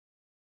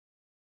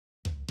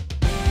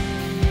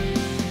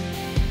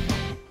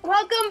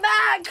welcome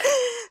back.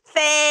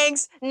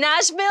 Thanks.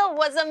 Nashville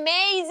was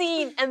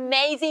amazing.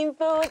 Amazing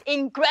food,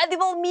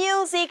 incredible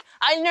music.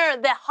 I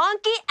learned the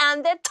honky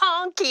and the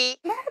tonky.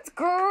 That's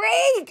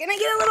great. Can I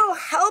get a little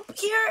help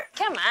here?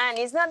 Come on,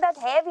 it's not that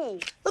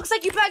heavy. Looks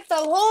like you packed the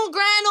whole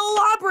Grand Ole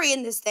Opry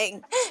in this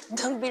thing.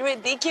 Don't be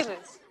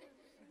ridiculous.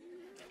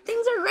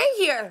 Things are great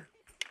here.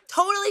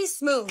 Totally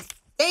smooth.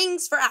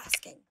 Thanks for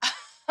asking.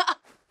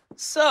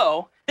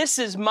 So, this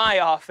is my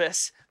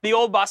office. The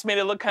old boss made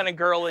it look kind of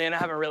girly, and I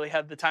haven't really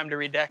had the time to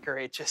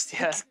redecorate just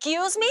yet.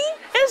 Excuse me?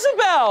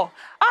 Isabel,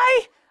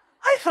 I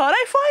thought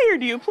I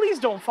fired you. Please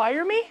don't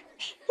fire me.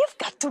 You've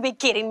got to be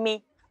kidding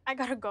me. I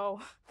gotta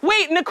go.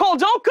 Wait, Nicole,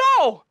 don't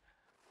go!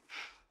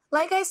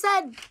 Like I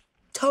said,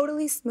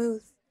 totally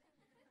smooth.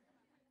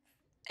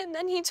 And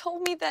then he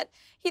told me that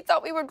he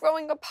thought we were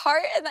growing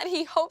apart and that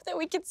he hoped that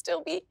we could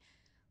still be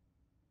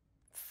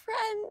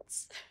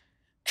friends.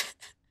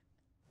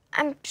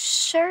 I'm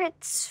sure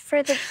it's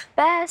for the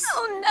best.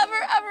 I'll never,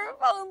 ever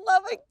fall in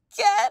love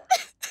again.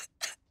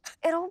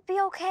 It'll be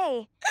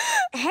okay.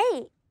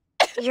 Hey,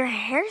 your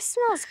hair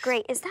smells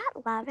great. Is that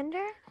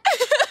lavender?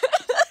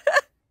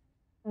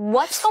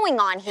 What's going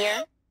on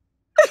here?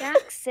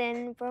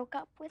 Jackson broke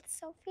up with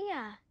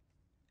Sophia.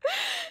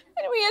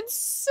 And we had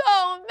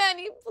so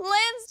many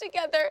plans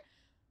together.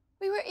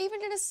 We were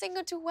even gonna sing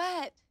a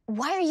duet.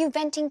 Why are you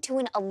venting to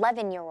an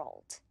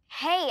 11-year-old?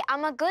 Hey,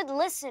 I'm a good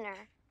listener.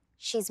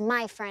 She's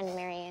my friend,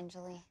 Mary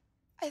Angeli.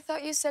 I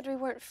thought you said we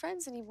weren't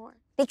friends anymore.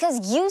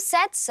 Because you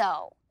said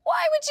so.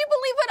 Why would you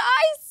believe what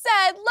I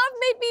said? Love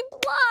made me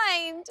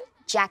blind.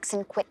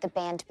 Jackson quit the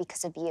band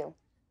because of you.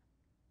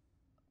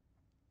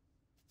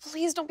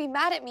 Please don't be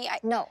mad at me.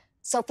 No,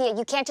 Sophia,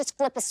 you can't just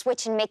flip a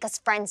switch and make us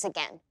friends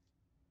again.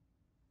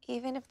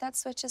 Even if that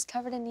switch is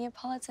covered in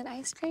Neapolitan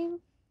ice cream?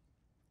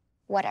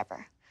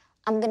 Whatever.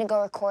 I'm gonna go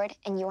record,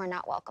 and you are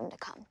not welcome to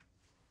come.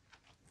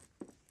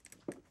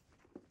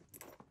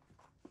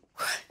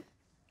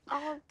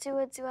 I'll do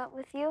a duet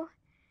with you.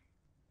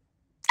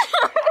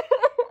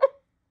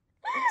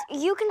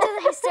 You can do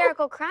the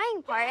hysterical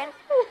crying part, and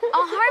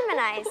I'll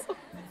harmonize.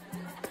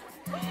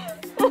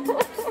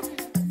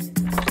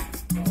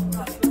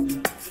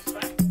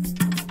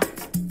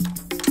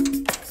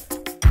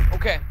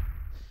 Okay.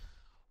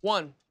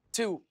 1,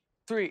 2,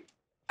 3.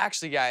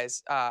 Actually,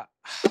 guys, I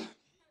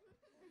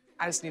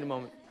just need a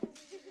moment.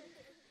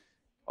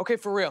 Okay,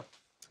 for real.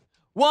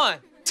 1,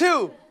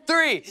 2,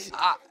 3.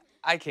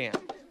 I can't.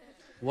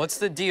 What's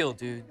the deal,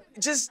 dude? It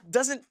just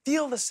doesn't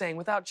feel the same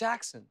without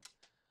Jackson.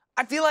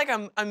 I feel like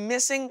I'm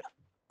missing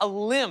a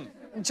limb.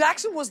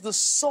 Jackson was the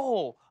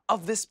soul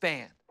of this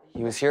band.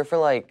 He was here for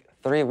like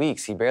 3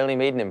 weeks. He barely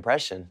made an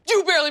impression.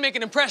 You barely make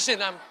an impression.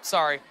 I'm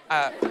sorry.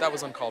 That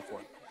was uncalled for.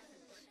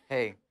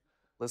 Hey,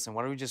 listen,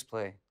 why don't we just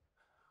play?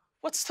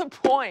 What's the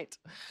point?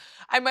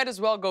 I might as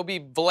well go be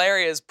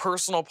Valeria's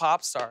personal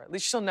pop star. At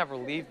least she'll never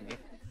leave me.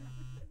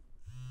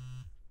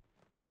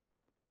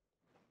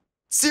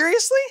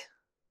 Seriously?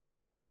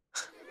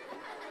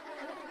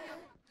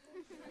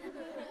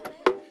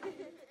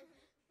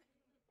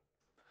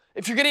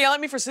 If you're gonna yell at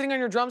me for sitting on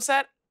your drum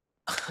set,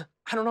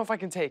 I don't know if I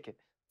can take it.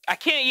 I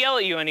can't yell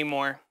at you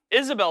anymore.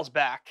 Isabel's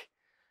back.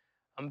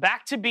 I'm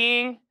back to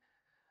being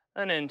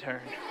an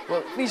intern. Well,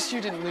 at least you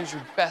didn't lose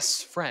your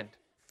best friend.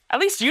 At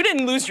least you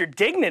didn't lose your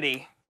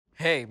dignity.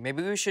 Hey,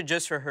 maybe we should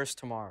just rehearse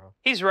tomorrow.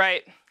 He's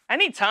right. I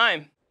need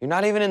time. You're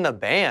not even in the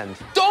band.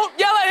 Don't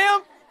yell at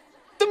him!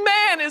 The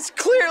man is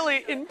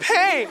clearly in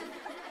pain.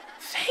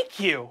 Thank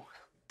you.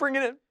 Bring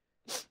it in.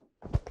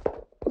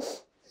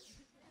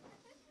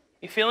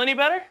 You feel any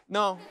better?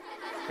 No.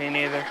 Me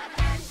neither.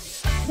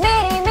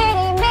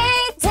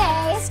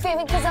 Mayday,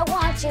 screaming 'cause I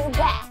want you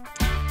back.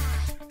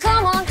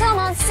 Come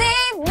on,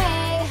 see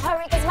me.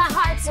 Hurry 'cause my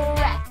heart's a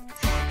wreck.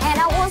 And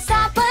I won't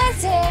stop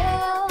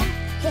until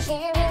you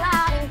hear me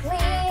loud and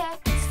clear.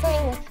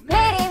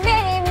 Screaming,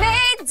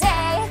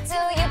 Mayday,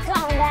 till you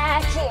come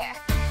back here.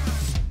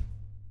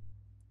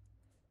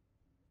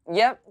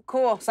 Yep,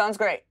 cool. Sounds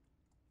great.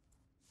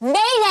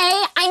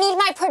 Mayday! I need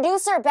my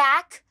producer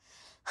back.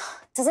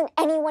 Doesn't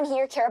anyone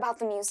here care about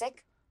the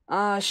music?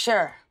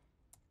 Sure.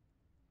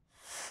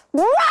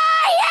 Brian!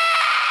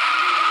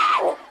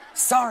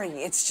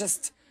 Sorry, it's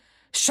just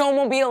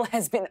Showmobile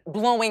has been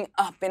blowing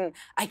up and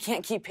I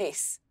can't keep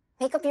pace.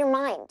 Make up your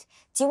mind.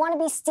 Do you want to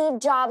be Steve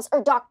Jobs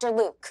or Dr.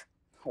 Luke?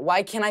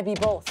 Why can't I be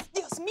both?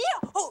 Dios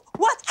mío! Oh,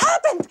 what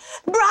happened?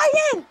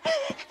 Brian!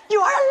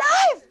 You are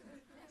alive!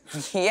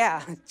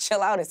 Yeah,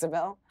 chill out,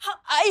 Isabel.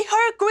 I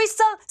heard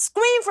Crystal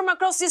scream from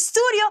across the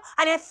studio,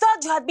 and I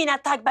thought you had been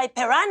attacked by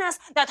piranhas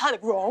that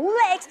had grown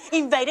legs,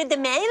 invaded the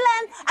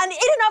mainland, and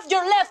eaten off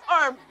your left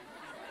arm.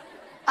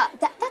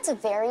 That's a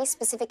very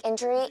specific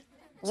injury.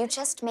 You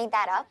just made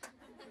that up?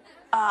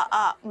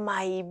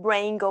 My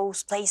brain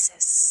goes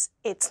places.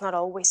 It's not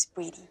always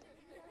pretty.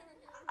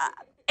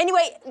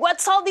 Anyway,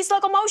 what's all this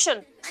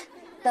locomotion?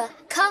 The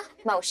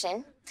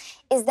commotion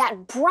is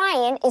that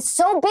Brian is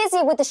so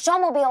busy with the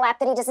Showmobile app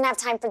that he doesn't have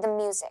time for the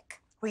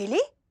music.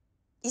 Really?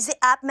 Is the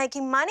app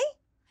making money?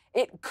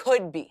 It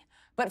could be,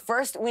 But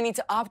first, we need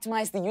to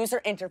optimize the user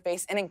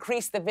interface and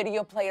increase the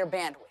video player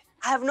bandwidth.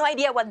 I have no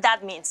idea what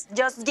that means.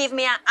 Just give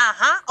me a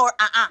uh-huh or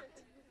uh-uh.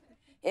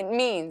 It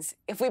means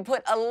if we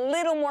put a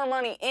little more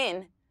money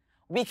in,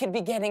 we could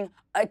be getting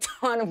a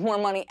ton of more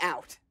money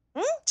out.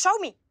 Show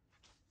me.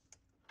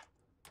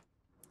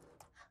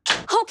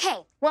 Okay,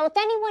 well, if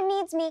anyone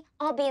needs me,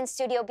 I'll be in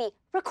Studio B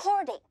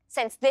recording,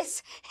 since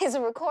this is a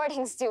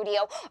recording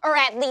studio, or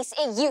at least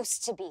it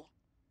used to be.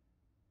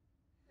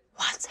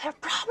 What's her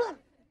problem?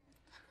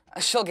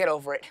 She'll get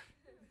over it.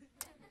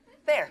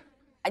 There,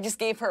 I just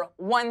gave her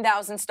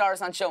 1,000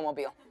 stars on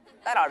Showmobile.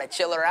 That ought to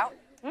chill her out.